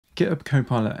GitHub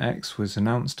Copilot X was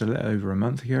announced a little over a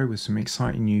month ago with some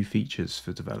exciting new features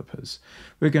for developers.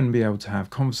 We're going to be able to have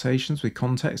conversations with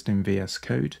context in VS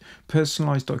Code,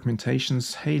 personalized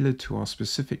documentations tailored to our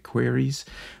specific queries,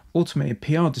 automated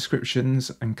PR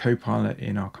descriptions, and Copilot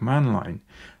in our command line.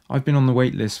 I've been on the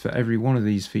waitlist for every one of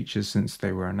these features since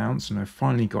they were announced, and I've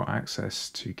finally got access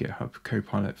to GitHub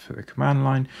Copilot for the command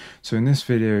line. So in this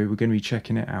video, we're going to be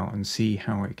checking it out and see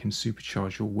how it can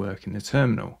supercharge your work in the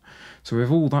terminal. So with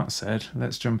all that said,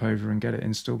 let's jump over and get it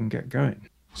installed and get going.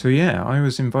 So yeah, I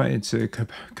was invited to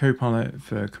Copilot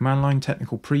for command line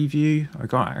technical preview. I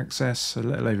got access a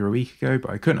little over a week ago,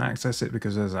 but I couldn't access it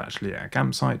because I was actually at a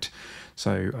campsite,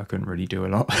 so I couldn't really do a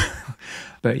lot.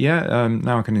 But yeah,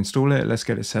 now I can install it. Let's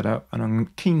get it set up, and I'm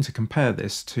keen to compare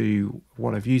this to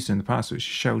what I've used in the past, which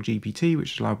is Shell GPT,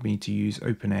 which allowed me to use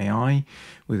OpenAI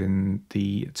within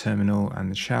the terminal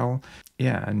and the shell.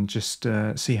 Yeah, and just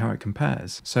see how it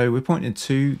compares. So we're pointed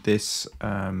to this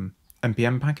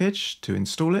npm package to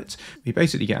install it. We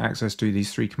basically get access to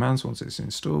these three commands once it's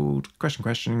installed: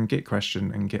 question, git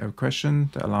question, and GitHub question.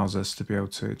 That allows us to be able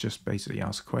to just basically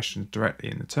ask questions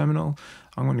directly in the terminal.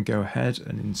 I'm going to go ahead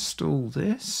and install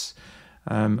this.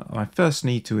 I first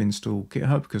need to install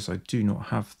GitHub because I do not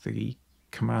have the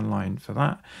command line for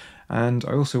that. And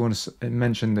I also want to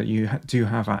mention that you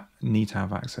need to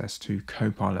have access to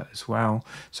Copilot as well.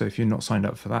 So if you're not signed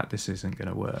up for that, this isn't going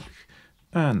to work.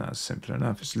 And that's simple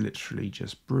enough. It's literally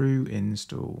just brew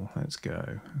install. Let's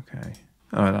go. Okay.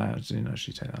 Oh, that didn't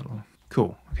actually take that long.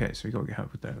 Cool. Okay, so we got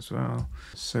GitHub with that as well.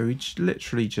 So we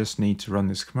literally just need to run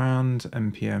this command,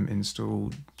 npm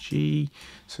install g,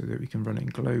 so that we can run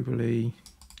it globally.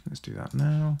 Let's do that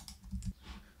now.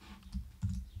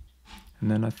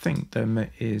 And then I think there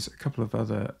is a couple of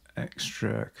other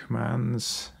extra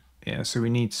commands. Yeah, so we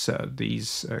need to set up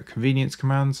these convenience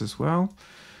commands as well.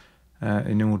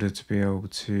 In order to be able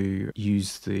to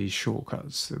use the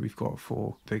shortcuts that we've got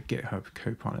for the GitHub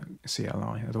Copilot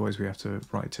CLI. Otherwise we have to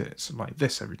write it like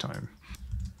this every time.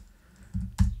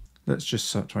 Let's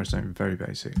just try something very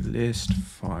basic. List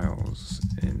files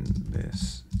in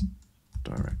this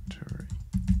directory.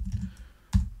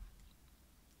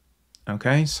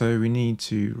 Okay, so we need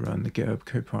to run the GitHub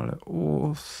Copilot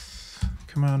auth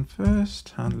command first,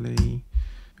 handily.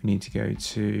 We need to go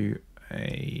to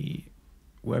a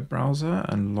web browser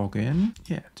and log in.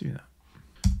 Yeah, do that.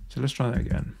 So let's try that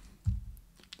again.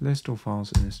 List all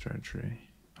files in this directory.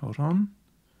 Hold on.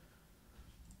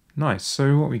 Nice.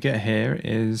 So what we get here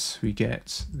is we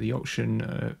get the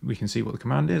option, we can see what the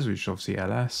command is, which is obviously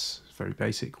ls, a very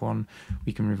basic one.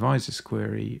 We can revise this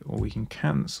query or we can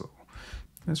cancel.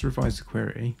 Let's revise the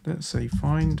query. Let's say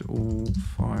find all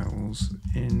files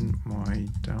in my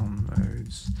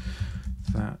downloads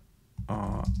that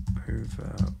are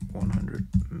over 100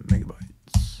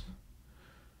 megabytes.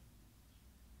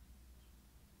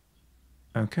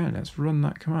 Okay, let's run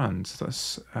that command. So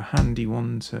that's a handy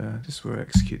one to, this will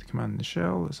execute the command in the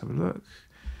shell. Let's have a look.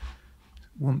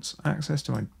 Wants access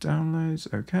to my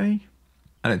downloads, okay.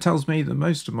 And it tells me that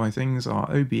most of my things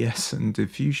are OBS and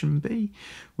Diffusion B,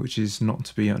 which is not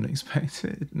to be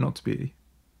unexpected, not to be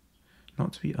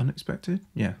unexpected.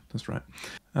 Yeah, that's right.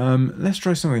 Let's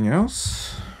try something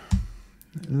else.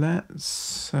 Let's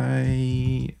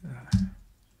say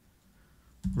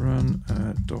run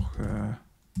a Docker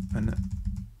and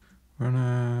run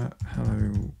a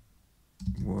hello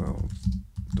world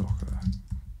Docker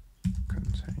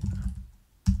container.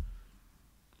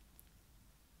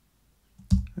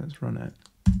 Let's run it.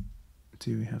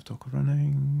 Do we have Docker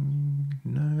running?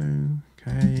 No.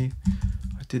 Okay.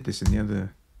 I did this in the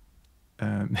other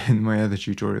in my other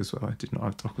tutorial as well. I did not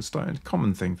have Docker started.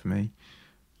 Common thing for me.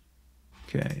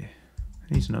 Okay,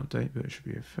 needs an update, but it should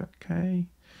be okay.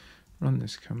 Run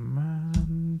this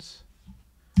command.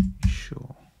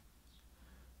 Sure.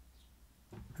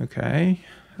 Okay,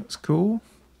 that's cool.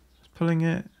 It's pulling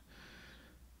it.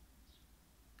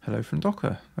 Hello from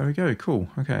Docker. There we go. Cool.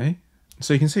 Okay.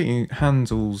 So you can see it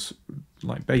handles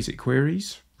like basic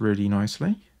queries really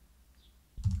nicely.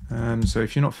 So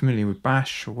if you're not familiar with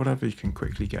bash or whatever, you can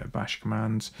quickly get a bash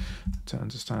command to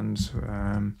understand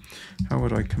how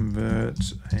would I convert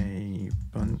a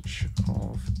bunch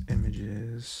of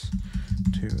images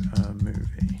to a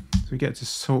movie. So we get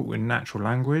to talk with natural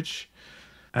language.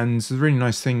 And the really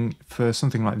nice thing for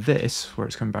something like this, where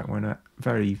it's coming back with a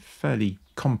fairly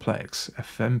complex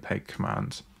fmpeg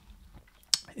command,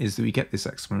 is that we get this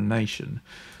explanation.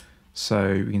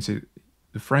 So we can see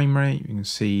the frame rate. You can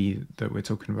see that we're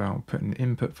talking about putting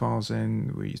input files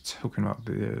in. We're talking about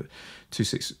the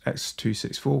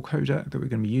 26x264 codec that we're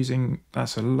going to be using.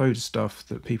 That's a load of stuff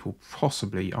that people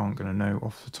possibly aren't going to know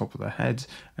off the top of their head.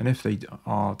 And if they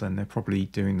are, then they're probably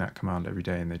doing that command every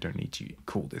day and they don't need to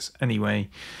call this anyway.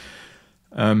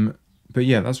 But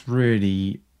yeah, that's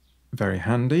really very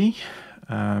handy.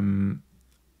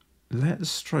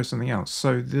 Let's try something else.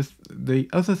 So the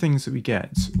other things that we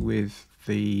get with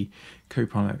the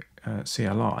Copilot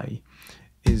CLI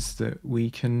is that we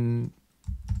can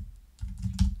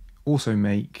also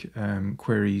make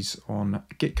queries on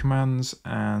Git commands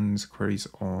and queries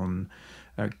on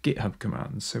GitHub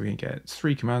commands. So we get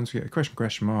 3 commands. We get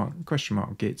question mark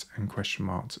Git, and question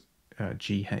mark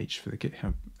GH for the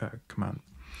GitHub command.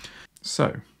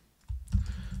 So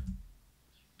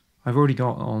I've already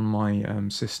got on my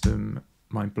system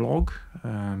my blog,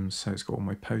 so it's got all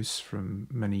my posts from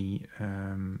many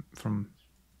from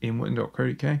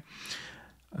ianwotton.co.uk.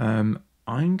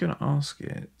 I'm going to ask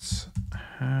it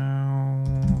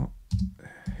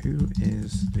who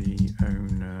is the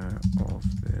owner of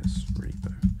this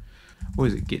repo? Or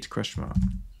is it git question mark?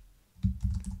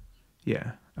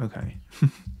 Yeah, okay.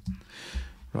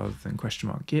 Rather than question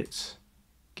mark git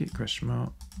question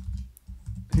mark.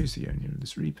 Who's the owner of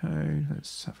this repo?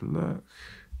 Let's have a look.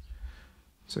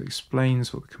 So it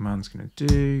explains what the command's going to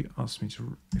do. Asks me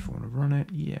if I want to run it.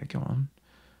 Yeah, go on.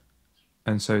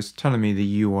 And so it's telling me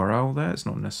the URL there. It's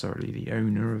not necessarily the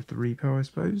owner of the repo, I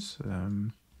suppose.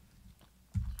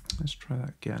 Let's try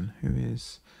that again. Who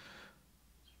is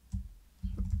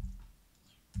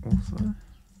author?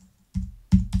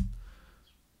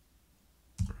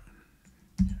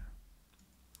 Yeah.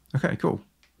 Okay, cool.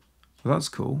 Well, that's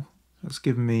cool. That's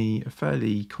given me a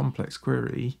fairly complex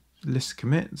query. List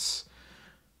commits,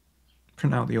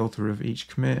 print out the author of each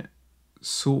commit,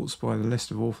 sorts by the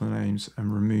list of author names,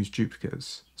 and removes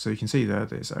duplicates. So you can see there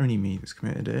that it's only me that's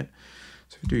committed it.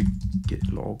 So if we do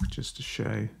git log just to show,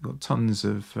 we've got tons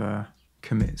of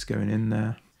commits going in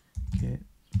there. Git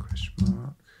question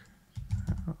mark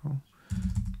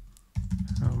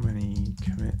how many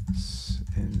commits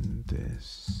in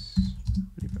this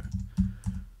repo?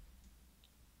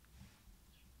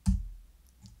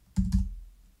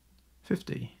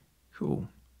 50. Cool.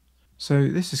 So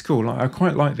this is cool. I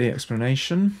quite like the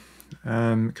explanation.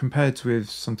 Compared with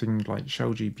something like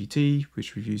Shell GPT,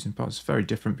 which we've used in the past, it's very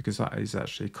different because that is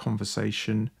actually a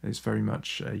conversation. It's very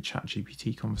much a chat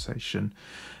GPT conversation,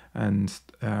 and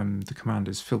the command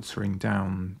is filtering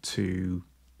down to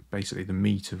basically the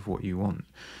meat of what you want.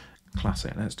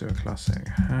 Classic. Let's do a classic.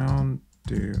 How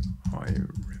do I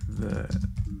revert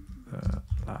the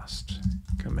last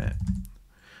commit?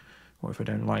 What if I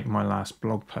don't like my last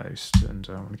blog post and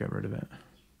I want to get rid of it?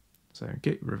 So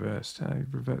git reversed,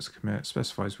 reverse commit,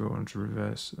 specifies we want to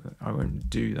reverse. I won't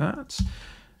do that.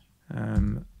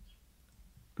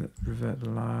 Let's revert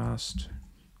the last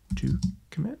 2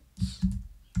 commits.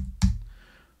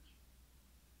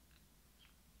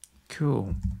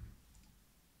 Cool.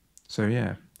 So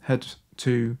yeah, head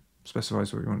 2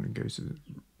 specifies what we want to go to.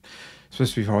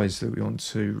 Specifies that we want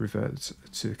to revert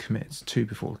to commit 2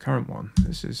 before the current one.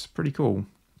 This is pretty cool.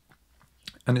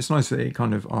 And it's nice that it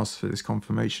kind of asks for this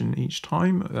confirmation each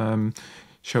time.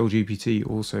 Shell GPT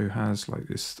also has like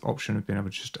this option of being able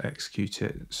to just execute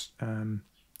it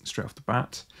straight off the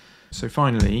bat. So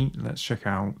finally, let's check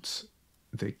out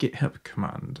the GitHub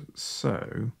command.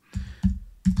 So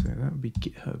that would be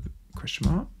GitHub question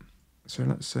mark. So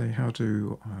let's say, how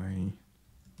do I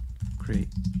create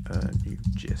a new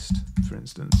gist, for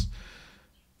instance?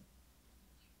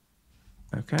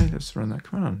 Okay, let's run that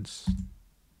command.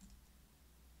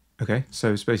 Okay,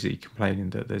 so it's basically complaining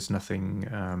that there's nothing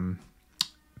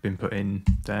been put in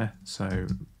there. So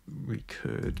we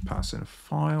could pass in a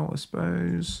file, I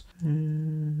suppose.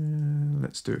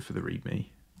 Let's do it for the README.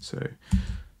 So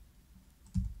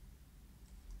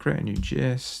create a new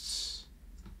gist.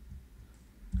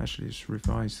 Actually, just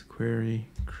revise the query.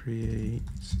 Create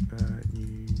a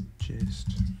new gist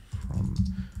from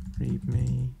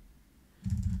README.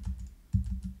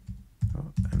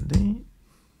 .md.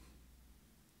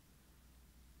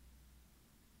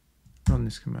 Run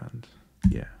this command.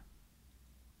 Yeah.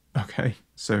 Okay,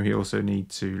 so we also need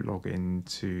to log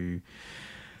into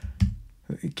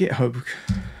GitHub,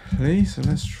 please. So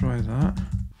let's try that.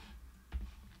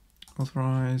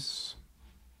 Authorize.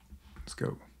 Let's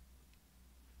go.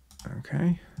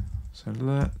 Okay, so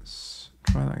let's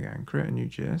try that again. Create a new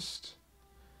gist.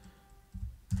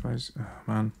 Oh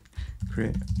man,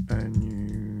 create a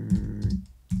new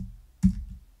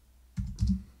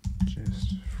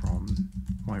gist from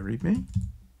my README.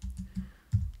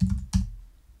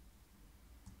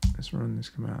 let's run this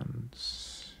command.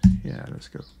 Yeah, let's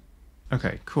go.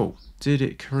 Okay, cool. Did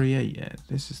it create it?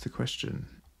 This is the question.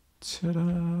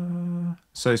 Ta-da!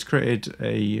 So it's created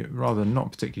a rather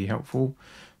not particularly helpful,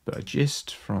 but a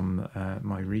gist from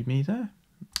my README there.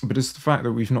 But it's the fact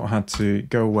that we've not had to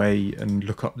go away and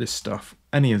look up this stuff,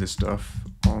 any of this stuff,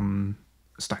 on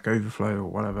Stack Overflow or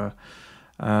whatever.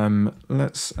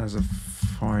 Let's, as a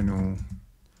final...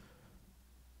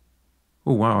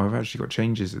 Oh wow, I've actually got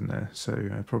changes in there, so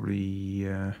I probably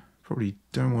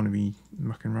don't want to be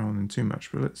mucking around with them too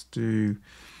much, but let's do...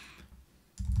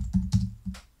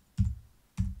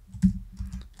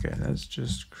 Okay, let's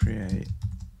just create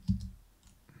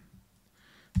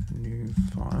a new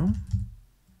file.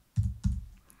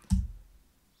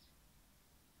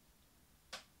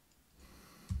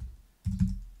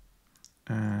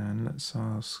 And let's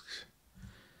ask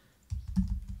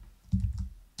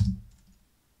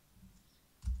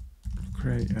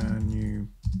create a new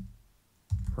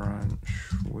branch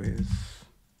with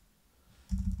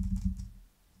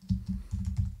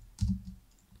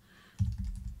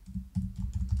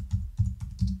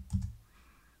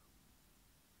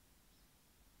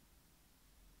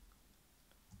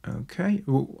okay,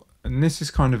 well, and this is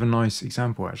kind of a nice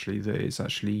example actually, that it's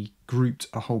actually grouped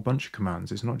a whole bunch of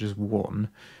commands. It's not just one,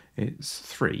 it's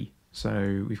three.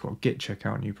 So we've got git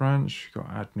checkout new branch, we've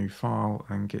got add new file,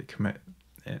 and git commit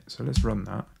it. So let's run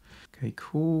that. Okay,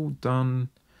 cool, done.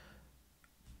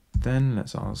 Then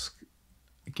let's ask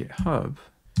GitHub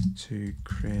to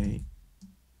create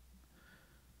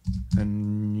a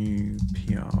new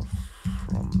PR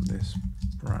from this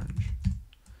branch.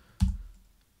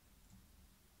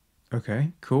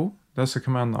 Okay, cool. That's a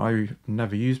command that I've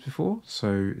never used before,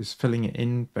 so it's filling it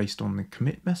in based on the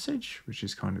commit message, which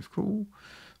is kind of cool.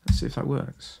 Let's see if that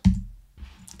works.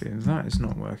 Okay, that is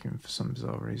not working for some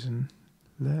bizarre reason.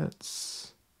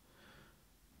 Let's...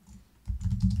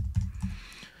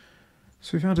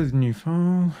 So we've added a new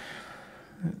file.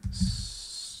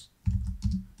 Let's...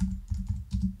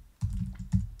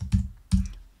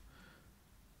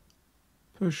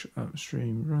 push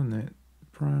upstream, run it,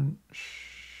 branch...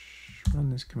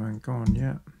 Run this command, go on,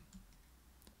 yeah.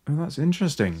 Oh, that's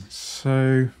interesting.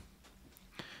 So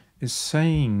it's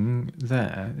saying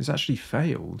there, it's actually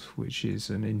failed, which is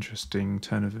an interesting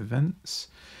turn of events.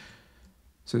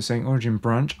 So it's saying origin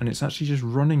branch, and it's actually just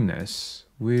running this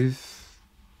with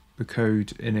the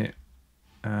code in it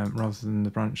rather than the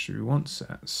branch that we want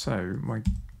set. So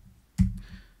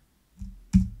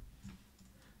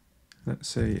let's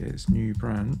say it's new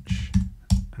branch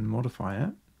and modify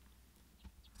it.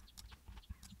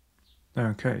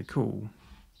 Okay, cool.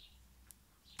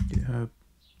 GitHub,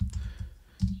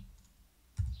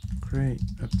 create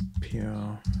a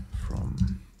PR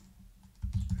from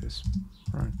this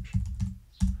branch.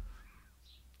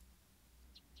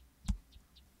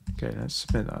 Okay, let's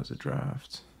submit that as a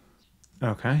draft.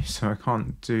 Okay, so I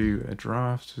can't do a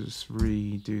draft, just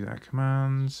redo that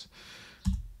command.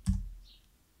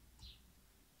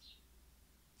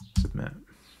 Submit.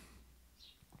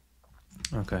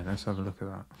 Okay, let's have a look at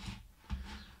that.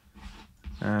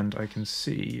 And I can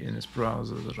see in this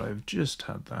browser that I've just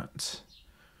had that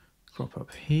crop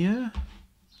up here.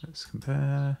 Let's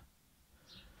compare,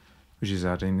 which is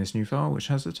adding this new file which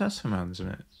has the test commands in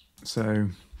it. So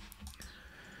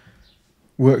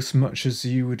works much as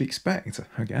you would expect,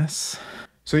 I guess.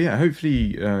 So yeah,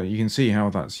 hopefully you can see how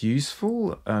that's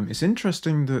useful. It's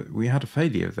interesting that we had a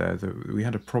failure there, that we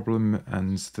had a problem,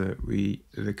 and that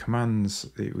the commands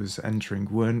it was entering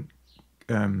weren't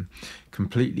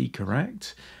completely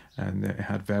correct, and that it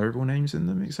had variable names in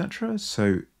them, etc.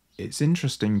 So it's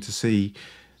interesting to see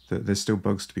that there's still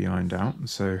bugs to be ironed out.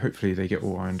 So hopefully they get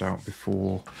all ironed out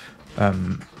before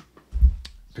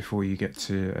you get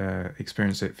to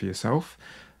experience it for yourself.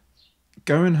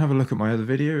 Go and have a look at my other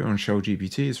video on Shell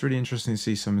GPT. It's really interesting to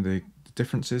see some of the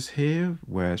differences here,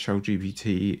 where Shell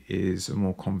GPT is a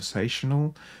more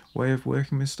conversational way of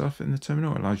working with stuff in the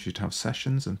terminal. It allows you to have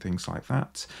sessions and things like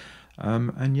that.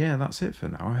 And yeah, that's it for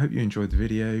now. I hope you enjoyed the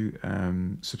video.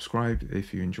 Subscribe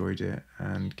if you enjoyed it,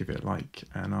 and give it a like,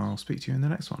 and I'll speak to you in the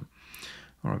next one.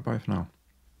 All right, bye for now.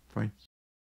 Bye.